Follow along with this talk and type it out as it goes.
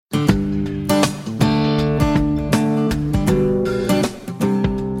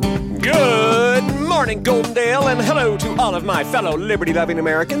morning, Goldendale, and hello to all of my fellow liberty-loving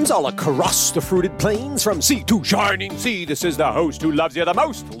Americans all across the fruited plains from sea to shining sea. This is the host who loves you the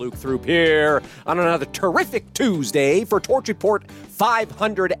most, Luke Throop, here on another terrific Tuesday for Torch Report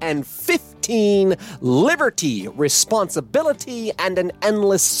 515, Liberty, Responsibility, and an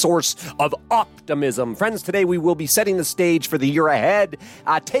Endless Source of Optimism. Friends, today we will be setting the stage for the year ahead,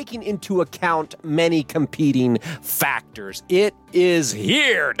 taking into account many competing factors. It is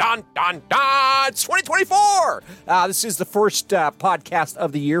here. Dun, dun, dun. It's 2024. This is the first podcast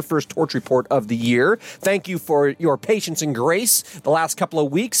of the year, first Torch Report of the year. Thank you for your patience and grace the last couple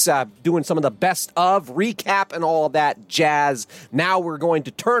of weeks, doing some of the best of, recap, and all of that jazz. Now we're going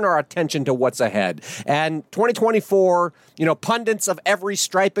to turn our attention to what's ahead. And 2024, pundits of every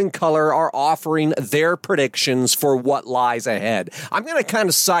stripe and color are offering their predictions for what lies ahead. I'm going to kind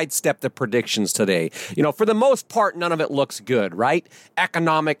of sidestep the predictions today. For the most part, none of it looks good, right?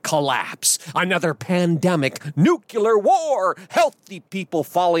 Economic collapse, another pandemic, nuclear war, healthy people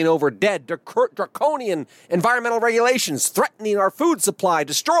falling over dead, draconian environmental regulations threatening our food supply,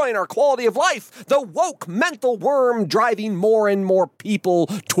 destroying our quality of life, the woke mental worm driving more and more people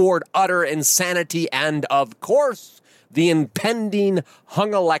toward utter insanity, and of course, the impending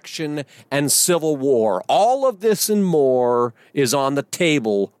hung election and civil war. All of this and more is on the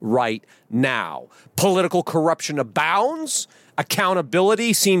table right now. Political corruption abounds,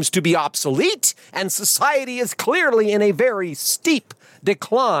 accountability seems to be obsolete, and society is clearly in a very steep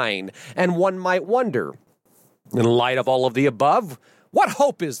decline. And one might wonder, in light of all of the above, what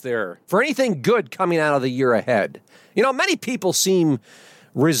hope is there for anything good coming out of the year ahead? Many people seem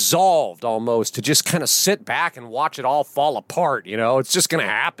resolved almost to just kind of sit back and watch it all fall apart. It's just going to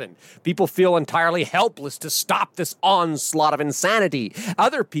happen. People feel entirely helpless to stop this onslaught of insanity.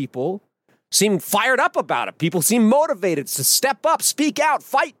 Other people seem fired up about it. People seem motivated to step up, speak out,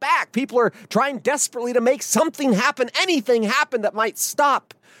 fight back. People are trying desperately to make something happen, anything happen that might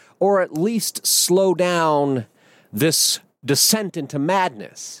stop or at least slow down this descent into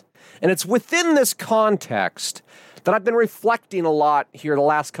madness. And it's within this context that I've been reflecting a lot here the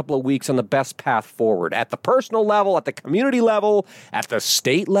last couple of weeks on the best path forward. At the personal level, at the community level, at the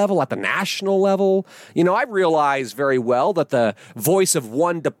state level, at the national level. I realize very well that the voice of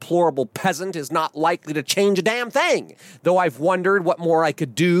one deplorable peasant is not likely to change a damn thing. Though I've wondered what more I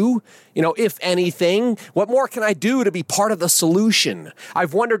could do, if anything. What more can I do to be part of the solution?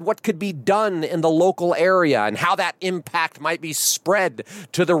 I've wondered what could be done in the local area and how that impact might be spread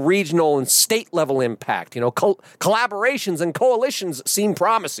to the regional and state level impact. Collaborations and coalitions seem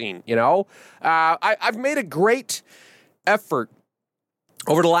promising, I've made a great effort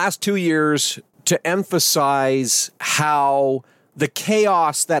over the last 2 years to emphasize how the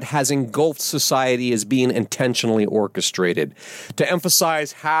chaos that has engulfed society is being intentionally orchestrated, to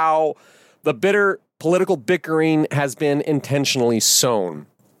emphasize how the bitter political bickering has been intentionally sown.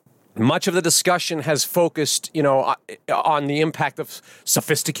 Much of the discussion has focused, on the impact of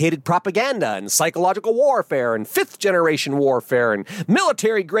sophisticated propaganda and psychological warfare and fifth-generation warfare and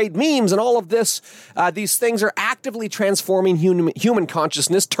military-grade memes and all of this. These things are actively transforming human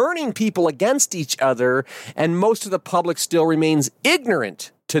consciousness, turning people against each other, and most of the public still remains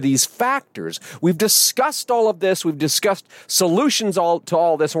ignorant to these factors. We've discussed all of this. We've discussed solutions to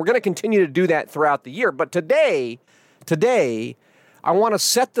all this, and we're going to continue to do that throughout the year. But today, I want to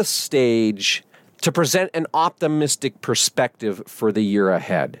set the stage to present an optimistic perspective for the year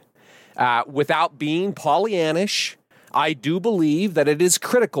ahead. Without being pollyanish, I do believe that it is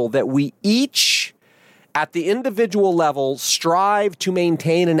critical that we each, at the individual level, strive to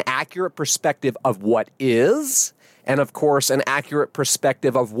maintain an accurate perspective of what is, and of course, an accurate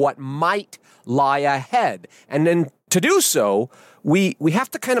perspective of what might lie ahead. And then to do so, we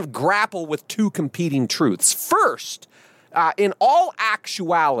have to kind of grapple with two competing truths. First, in all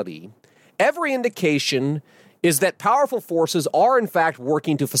actuality, every indication is that powerful forces are in fact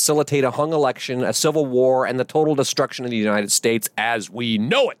working to facilitate a hung election, a civil war, and the total destruction of the United States as we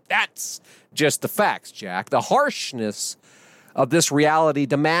know it. That's just the facts, Jack. The harshness of this reality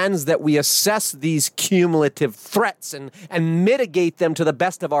demands that we assess these cumulative threats and mitigate them to the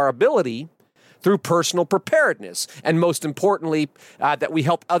best of our ability through personal preparedness, and most importantly, that we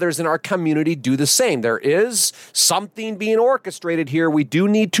help others in our community do the same. There is something being orchestrated here. We do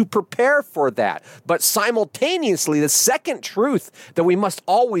need to prepare for that. But simultaneously, the second truth that we must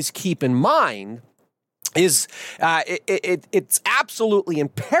always keep in mind is it's absolutely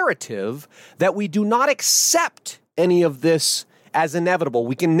imperative that we do not accept any of this as inevitable.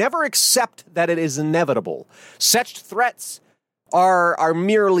 We can never accept that it is inevitable. Such threats are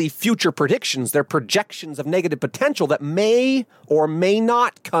merely future predictions. They're projections of negative potential that may or may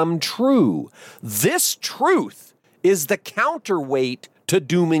not come true. This truth is the counterweight to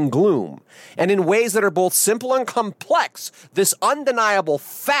doom and gloom. And in ways that are both simple and complex, this undeniable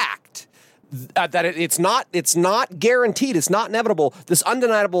fact that it's not guaranteed, it's not inevitable, this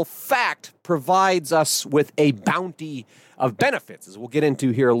undeniable fact provides us with a bounty of benefits, as we'll get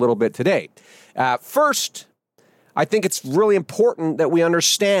into here a little bit today. First, I think it's really important that we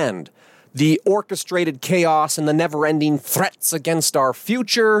understand the orchestrated chaos and the never-ending threats against our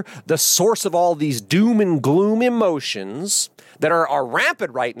future, the source of all these doom and gloom emotions that are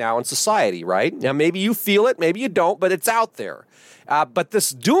rampant right now in society, right? Now, maybe you feel it, maybe you don't, but it's out there. But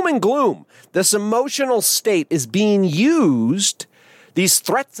this doom and gloom, this emotional state is being used. These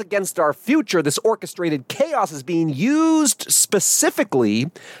threats against our future, this orchestrated chaos is being used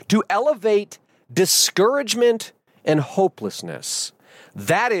specifically to elevate discouragement and hopelessness.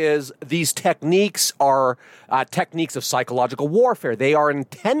 That is, these techniques are techniques of psychological warfare. They are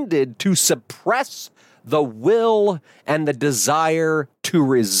intended to suppress the will and the desire to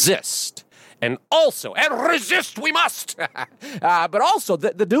resist. And resist we must! But also,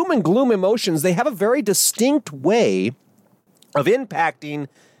 the doom and gloom emotions, they have a very distinct way of impacting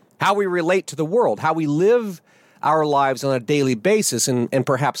how we relate to the world, how we live our lives on a daily basis, and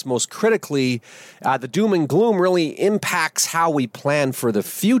perhaps most critically, the doom and gloom really impacts how we plan for the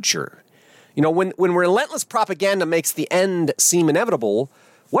future. You know, when relentless propaganda makes the end seem inevitable,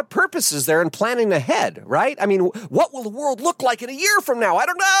 what purpose is there in planning ahead, right? I mean, what will the world look like in a year from now? I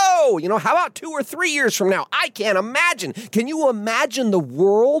don't know. You know, how about 2 or 3 years from now? I can't imagine. Can you imagine the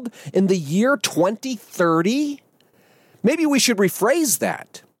world in the year 2030? Maybe we should rephrase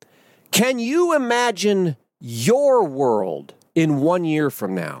that. Can you imagine your world in 1 year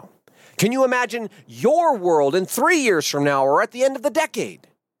from now? Can you imagine your world in 3 years from now or at the end of the decade?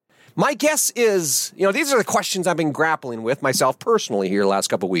 My guess is, you know, these are the questions I've been grappling with myself personally here the last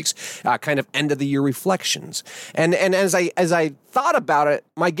couple of weeks, kind of end of the year reflections. And as I thought about it,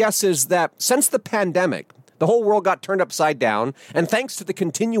 my guess is that since the pandemic, the whole world got turned upside down, and thanks to the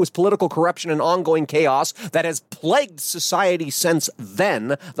continuous political corruption and ongoing chaos that has plagued society since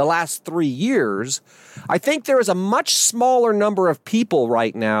then, the last 3 years, I think there is a much smaller number of people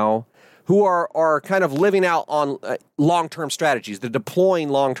right now who are kind of living out on long-term strategies. They're deploying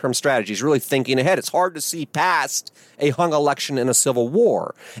long-term strategies, really thinking ahead. It's hard to see past a hung election and a civil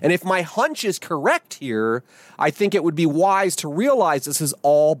war. And if my hunch is correct here, I think it would be wise to realize this is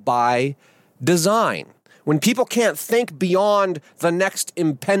all by design. When people can't think beyond the next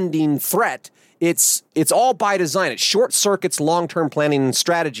impending threat, it's all by design. It short circuits long-term planning and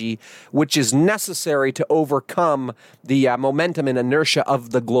strategy, which is necessary to overcome the momentum and inertia of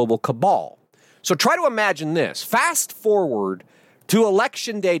the global cabal. So try to imagine this. Fast forward to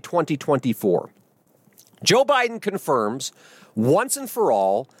Election Day 2024. Joe Biden confirms once and for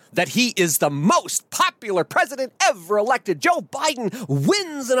all that he is the most popular president ever elected. Joe Biden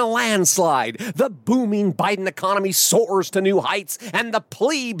wins in a landslide. The booming Biden economy soars to new heights, and the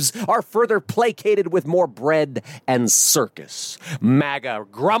plebes are further placated with more bread and circus. MAGA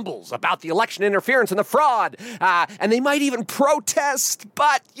grumbles about the election interference and the fraud, and they might even protest,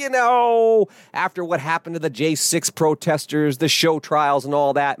 but, you know, after what happened to the J6 protesters, the show trials and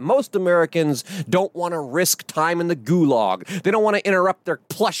all that, most Americans don't want to risk time in the gulag. They don't want to interrupt their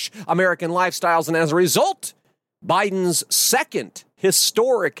plush American lifestyles, and as a result, Biden's second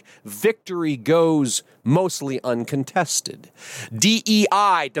historic victory goes mostly uncontested.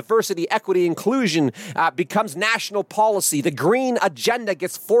 DEI, diversity, equity, inclusion, becomes national policy. The green agenda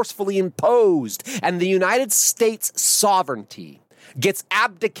gets forcefully imposed, and the United States sovereignty gets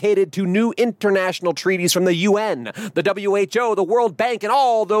abdicated to new international treaties from the UN, the WHO, the World Bank, and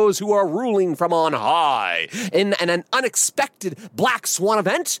all those who are ruling from on high. In an unexpected black swan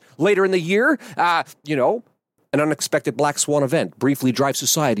event later in the year, an unexpected black swan event briefly drives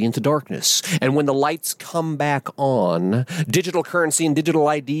society into darkness. And when the lights come back on, digital currency and digital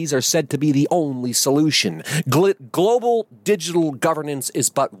IDs are said to be the only solution. Global digital governance is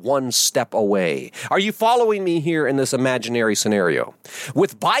but one step away. Are you following me here in this imaginary scenario?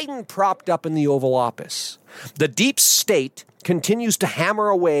 With Biden propped up in the Oval Office, the deep state continues to hammer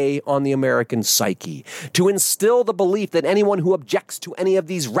away on the American psyche, to instill the belief that anyone who objects to any of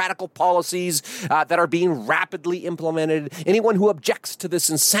these radical policies that are being rapidly implemented, anyone who objects to this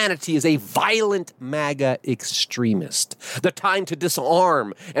insanity is a violent MAGA extremist. The time to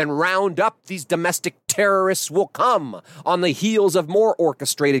disarm and round up these domestic terrorists will come on the heels of more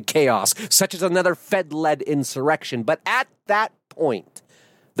orchestrated chaos, such as another Fed-led insurrection. But at that point,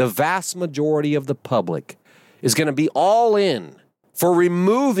 the vast majority of the public is going to be all in for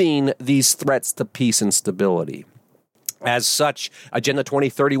removing these threats to peace and stability. As such, Agenda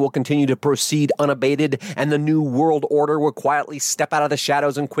 2030 will continue to proceed unabated, and the New World Order will quietly step out of the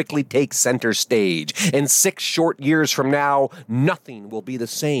shadows and quickly take center stage. In 6 short years from now, nothing will be the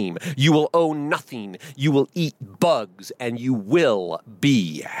same. You will own nothing. You will eat bugs, and you will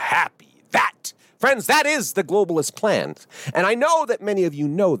be happy. Friends, that is the globalist plan. And I know that many of you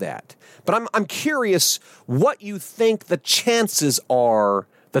know that. But I'm curious what you think the chances are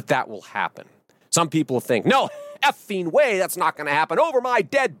that will happen. Some people think, no, effing way, that's not going to happen over my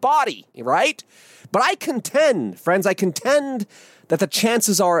dead body, right? But I contend, friends, that the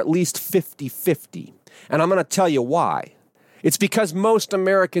chances are at least 50-50. And I'm going to tell you why. It's because most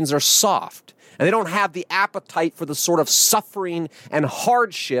Americans are soft, and they don't have the appetite for the sort of suffering and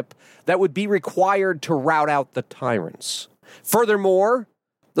hardship that would be required to rout out the tyrants. Furthermore,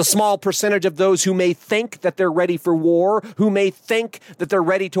 the small percentage of those who may think that they're ready for war, who may think that they're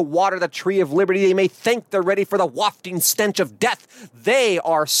ready to water the tree of liberty, they may think they're ready for the wafting stench of death, they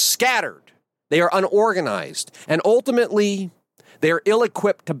are scattered. They are unorganized. And ultimately, they are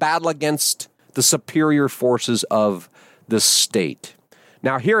ill-equipped to battle against the superior forces of the state.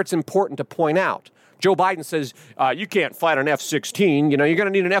 Now, here it's important to point out, Joe Biden says, you can't fight an F-16. You're going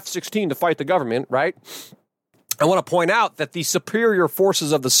to need an F-16 to fight the government, right? I want to point out that the superior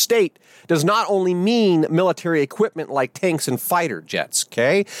forces of the state does not only mean military equipment like tanks and fighter jets,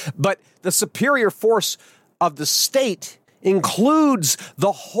 okay? But the superior force of the state includes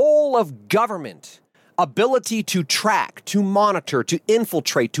the whole of government, ability to track, to monitor, to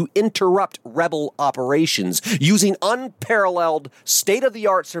infiltrate, to interrupt rebel operations using unparalleled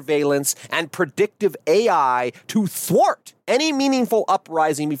state-of-the-art surveillance and predictive AI to thwart any meaningful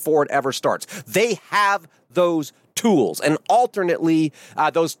uprising before it ever starts. They have those tools, and alternately,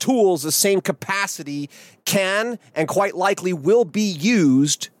 those tools, the same capacity, can and quite likely will be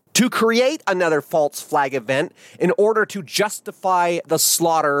used to create another false flag event in order to justify the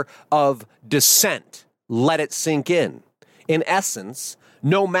slaughter of dissent. Let it sink in. In essence,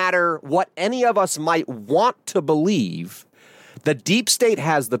 no matter what any of us might want to believe, the deep state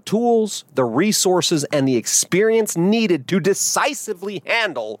has the tools, the resources, and the experience needed to decisively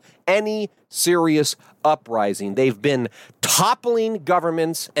handle any serious uprising. They've been toppling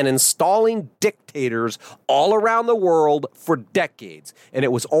governments and installing dictators all around the world for decades. And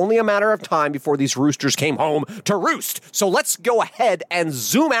it was only a matter of time before these roosters came home to roost. So let's go ahead and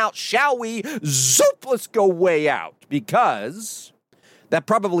zoom out, shall we? Zoop, let's go way out. Because that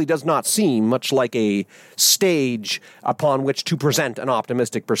probably does not seem much like a stage upon which to present an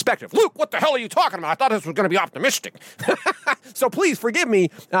optimistic perspective. Luke, what the hell are you talking about? I thought this was going to be optimistic. So please forgive me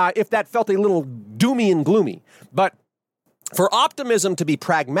if that felt a little doomy and gloomy. But for optimism to be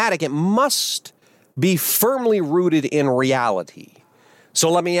pragmatic, it must be firmly rooted in reality. So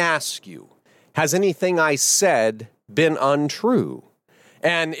let me ask you, has anything I said been untrue?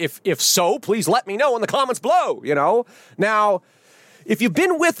 And if so, please let me know in the comments below, Now, if you've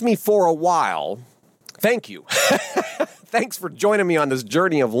been with me for a while, thank you. Thanks for joining me on this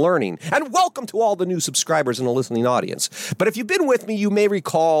journey of learning. And welcome to all the new subscribers in the listening audience. But if you've been with me, you may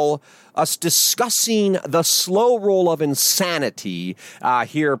recall us discussing the slow roll of insanity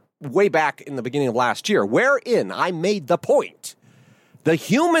here way back in the beginning of last year, wherein I made the point. The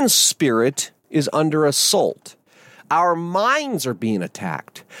human spirit is under assault. Our minds are being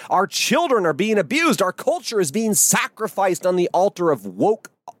attacked. Our children are being abused. Our culture is being sacrificed on the altar of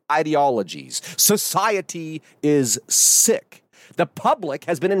woke ideologies. Society is sick. The public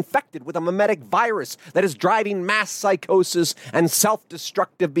has been infected with a mimetic virus that is driving mass psychosis and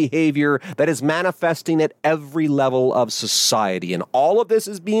self-destructive behavior that is manifesting at every level of society. And all of this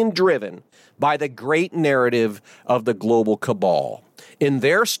is being driven by the great narrative of the global cabal. In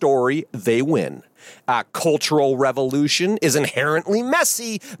their story, they win. Cultural revolution is inherently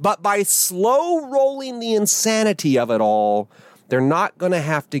messy, but by slow rolling the insanity of it all, they're not going to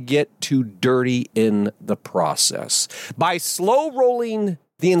have to get too dirty in the process. By slow rolling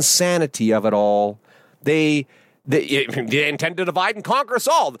the insanity of it all, they intend to divide and conquer us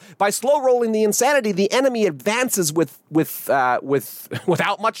all. By slow rolling the insanity, the enemy advances without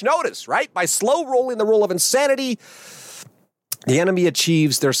much notice, right? By slow rolling the roll of insanity, the enemy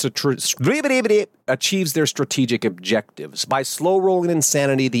achieves their achieves their strategic objectives. By slow-rolling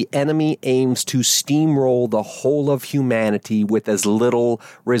insanity, the enemy aims to steamroll the whole of humanity with as little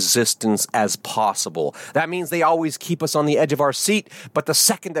resistance as possible. That means they always keep us on the edge of our seat, but the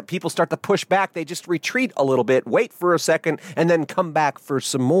second that people start to push back, they just retreat a little bit, wait for a second, and then come back for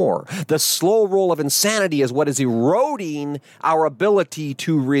some more. The slow roll of insanity is what is eroding our ability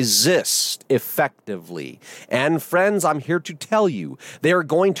to resist effectively. And friends, I'm here to tell you, they are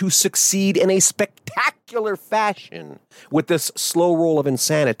going to succeed in a spectacular fashion with this slow roll of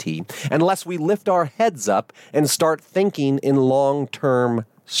insanity unless we lift our heads up and start thinking in long-term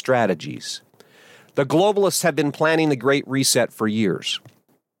strategies. The globalists have been planning the Great Reset for years.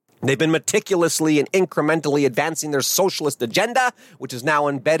 They've been meticulously and incrementally advancing their socialist agenda, which is now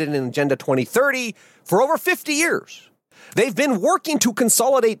embedded in Agenda 2030, for over 50 years. They've been working to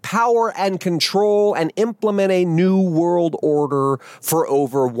consolidate power and control and implement a new world order for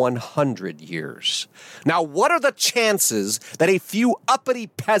over 100 years. Now, what are the chances that a few uppity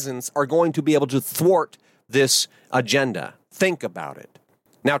peasants are going to be able to thwart this agenda? Think about it.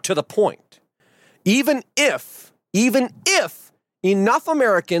 Now, to the point, even if enough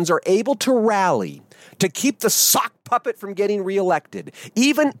Americans are able to rally to keep the sock puppet from getting reelected,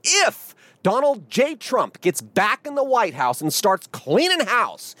 even if Donald J. Trump gets back in the White House and starts cleaning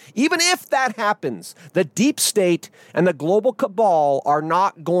house, even if that happens, the deep state and the global cabal are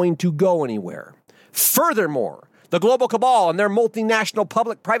not going to go anywhere. Furthermore, the global cabal and their multinational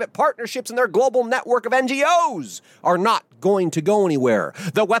public-private partnerships and their global network of NGOs are not going to go anywhere.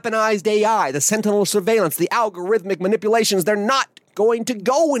 The weaponized AI, the sentinel surveillance, the algorithmic manipulations, they're not going to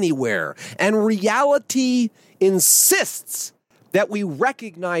go anywhere. And reality insists that we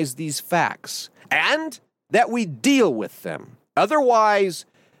recognize these facts and that we deal with them. Otherwise,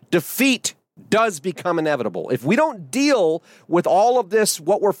 defeat does become inevitable. If we don't deal with all of this,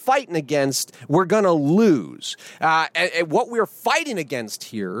 what we're fighting against, we're going to lose. And what we're fighting against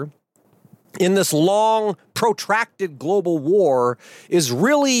here in this long, protracted global war is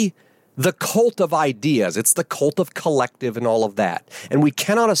really the cult of ideas. It's the cult of collective and all of that. And we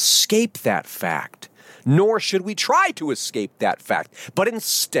cannot escape that fact, nor should we try to escape that fact. But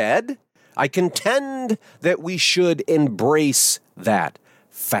instead, I contend that we you embrace that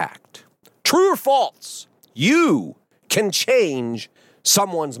fact. True or false? You can change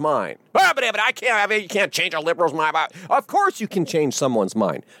someone's mind. But you can't change a liberal's mind. Of course you can change someone's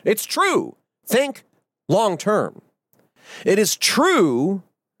mind. It's true. Think long term. It is true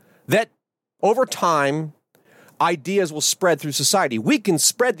that over time, ideas will spread through society. We can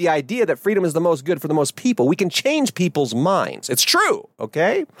spread the idea that freedom is the most good for the most people. We can change people's minds. It's true,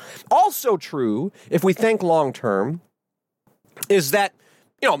 okay? Also true, if we think long term, is that,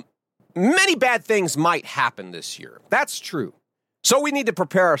 many bad things might happen this year. That's true. So we need to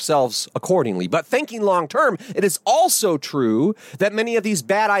prepare ourselves accordingly. But thinking long term, it is also true that many of these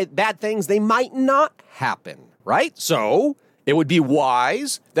bad things, they might not happen, right? So it would be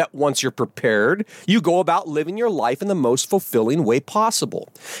wise that once you're prepared, you go about living your life in the most fulfilling way possible.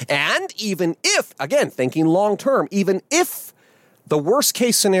 And even if, again, thinking long term, even if the worst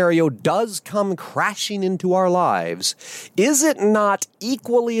case scenario does come crashing into our lives, is it not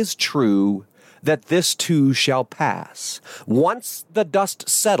equally as true that this too shall pass? Once the dust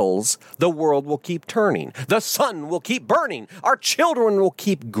settles, the world will keep turning. The sun will keep burning. Our children will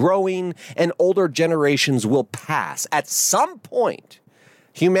keep growing, and older generations will pass. At some point,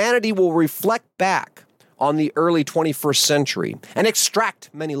 humanity will reflect back on the early 21st century and extract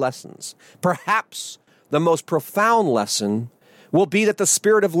many lessons. Perhaps the most profound lesson will be that the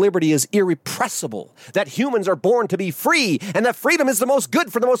spirit of liberty is irrepressible, that humans are born to be free, and that freedom is the most good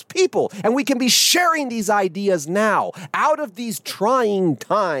for the most people. And we can be sharing these ideas now. Out of these trying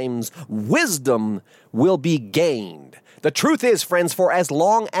times, wisdom will be gained. The truth is, friends, for as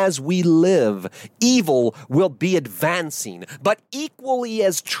long as we live, evil will be advancing. But equally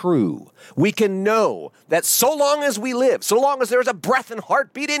as true, we can know that so long as we live, so long as there's a breath and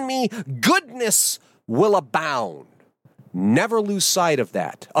heartbeat in me, goodness will abound. Never lose sight of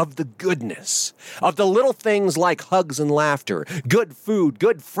that, of the goodness, of the little things like hugs and laughter, good food,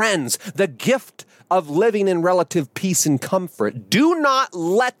 good friends, the gift of living in relative peace and comfort. Do not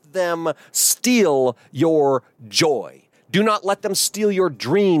let them steal your joy. Do not let them steal your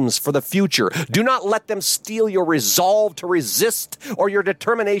dreams for the future. Do not let them steal your resolve to resist or your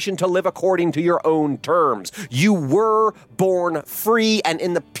determination to live according to your own terms. You were born free, and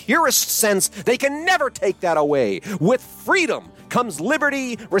in the purest sense, they can never take that away. With freedom comes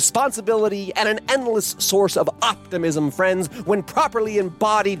liberty, responsibility, and an endless source of optimism, friends. When properly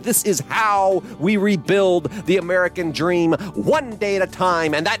embodied, this is how we rebuild the American dream one day at a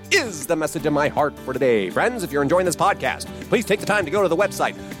time. And that is the message in my heart for today. Friends, if you're enjoying this podcast, please take the time to go to the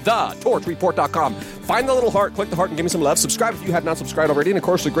website, thetorchreport.com. Find the little heart, click the heart, and give me some love. Subscribe if you have not subscribed already. And of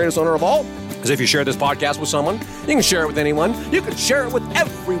course, the greatest honor of all, because if you share this podcast with someone, you can share it with anyone. You can share it with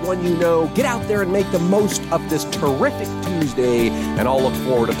everyone you know. Get out there and make the most of this terrific Tuesday. And I'll look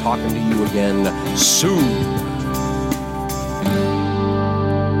forward to talking to you again soon.